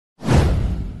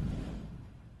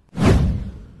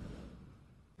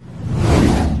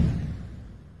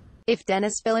If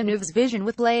Denis Villeneuve's vision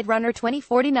with Blade Runner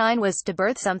 2049 was to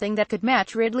birth something that could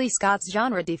match Ridley Scott's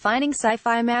genre-defining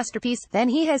sci-fi masterpiece, then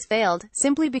he has failed,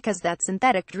 simply because that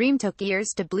synthetic dream took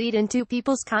years to bleed into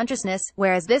people's consciousness,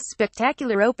 whereas this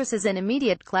spectacular opus is an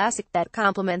immediate classic that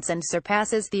complements and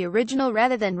surpasses the original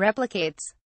rather than replicates.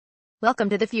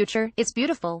 Welcome to the future. It's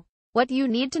beautiful. What you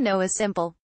need to know is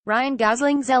simple. Ryan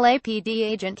Gosling's LAPD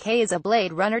Agent K is a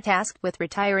Blade Runner tasked with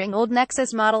retiring old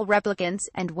Nexus model replicants,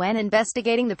 and when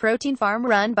investigating the protein farm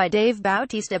run by Dave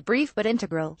Bautista, brief but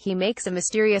integral, he makes a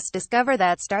mysterious discovery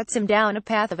that starts him down a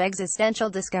path of existential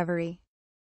discovery.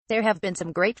 There have been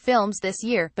some great films this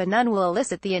year, but none will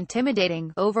elicit the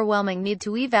intimidating, overwhelming need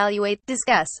to evaluate,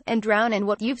 discuss, and drown in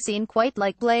what you've seen quite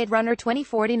like Blade Runner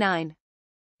 2049.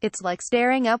 It's like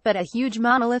staring up at a huge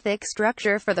monolithic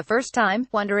structure for the first time,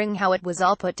 wondering how it was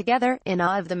all put together, in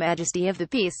awe of the majesty of the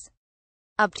piece.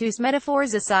 Obtuse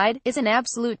metaphors aside, it's an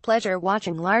absolute pleasure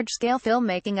watching large-scale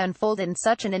filmmaking unfold in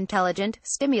such an intelligent,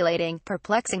 stimulating,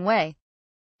 perplexing way.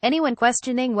 Anyone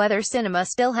questioning whether cinema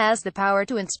still has the power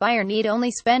to inspire need only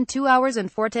spend 2 hours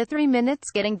and 43 minutes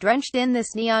getting drenched in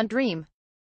this neon dream.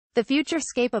 The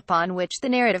futurescape upon which the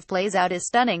narrative plays out is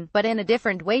stunning, but in a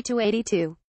different way to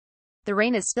 82. The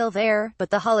rain is still there, but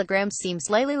the holograms seem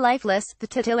slightly lifeless, the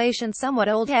titillation somewhat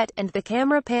old yet, and the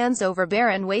camera pans over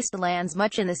barren wastelands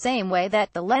much in the same way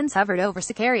that the lens hovered over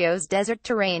Sicarios' desert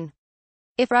terrain.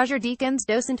 If Roger Deakins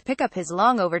doesn't pick up his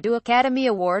long-overdue Academy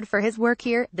Award for his work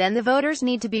here, then the voters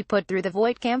need to be put through the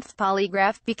Voight-Kampff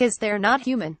polygraph, because they're not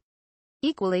human.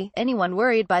 Equally, anyone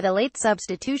worried by the late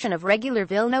substitution of regular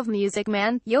Villeneuve music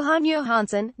man, Johan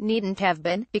Johansson, needn't have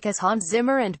been, because Hans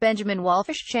Zimmer and Benjamin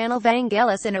Wallfisch channel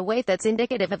Vangelis in a way that's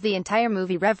indicative of the entire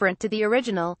movie, reverent to the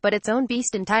original, but its own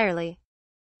beast entirely.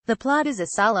 The plot is a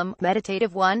solemn,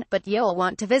 meditative one, but you'll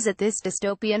want to visit this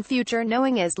dystopian future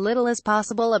knowing as little as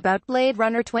possible about Blade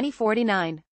Runner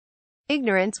 2049.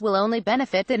 Ignorance will only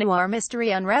benefit the noir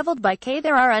mystery unraveled by K.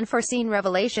 There are unforeseen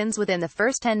revelations within the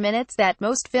first 10 minutes that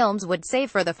most films would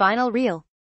save for the final reel.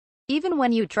 Even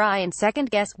when you try and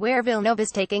second-guess where Villeneuve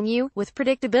is taking you, with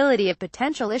predictability a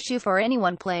potential issue for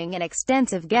anyone playing an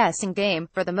extensive guessing game,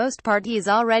 for the most part he is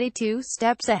already 2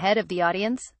 steps ahead of the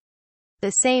audience. The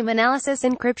same analysis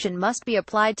encryption must be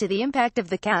applied to the impact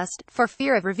of the cast, for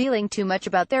fear of revealing too much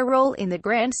about their role in the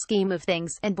grand scheme of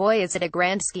things, and boy is it a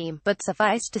grand scheme, but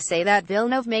suffice to say that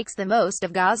Villeneuve makes the most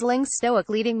of Gosling's stoic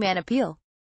leading man appeal.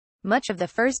 Much of the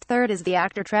first third is the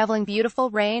actor traveling beautiful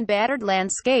rain-battered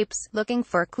landscapes, looking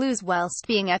for clues whilst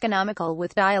being economical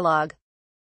with dialogue.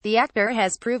 The actor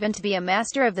has proven to be a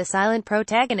master of the silent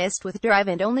protagonist with drive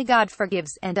and only God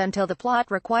forgives, and until the plot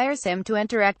requires him to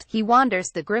interact, he wanders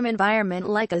the grim environment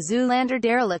like a Zoolander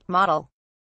derelict model.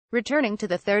 Returning to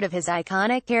the third of his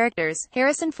iconic characters,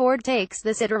 Harrison Ford takes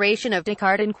this iteration of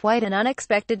Descartes in quite an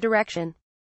unexpected direction.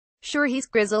 Sure, he's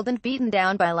grizzled and beaten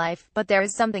down by life, but there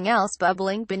is something else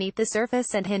bubbling beneath the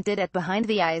surface and hinted at behind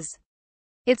the eyes.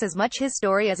 It's as much his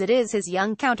story as it is his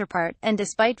young counterpart, and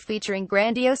despite featuring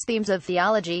grandiose themes of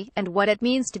theology, and what it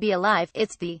means to be alive,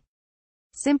 it's the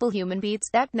simple human beats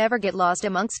that never get lost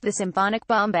amongst the symphonic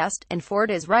bombast, and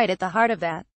Ford is right at the heart of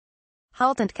that.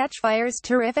 Halt and Catch Fire's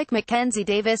terrific Mackenzie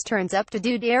Davis turns up to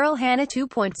do Daryl Hannah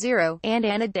 2.0, and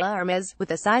Ana de Armas,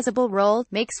 with a sizable role,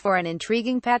 makes for an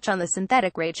intriguing patch on the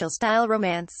synthetic Rachel-style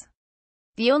romance.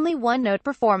 The only one-note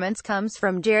performance comes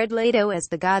from Jared Leto as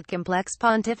the God-complex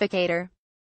pontificator.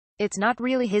 It's not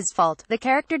really his fault, the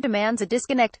character demands a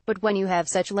disconnect, but when you have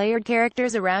such layered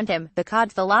characters around him, the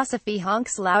COD philosophy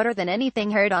honks louder than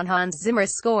anything heard on Hans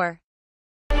Zimmer's score.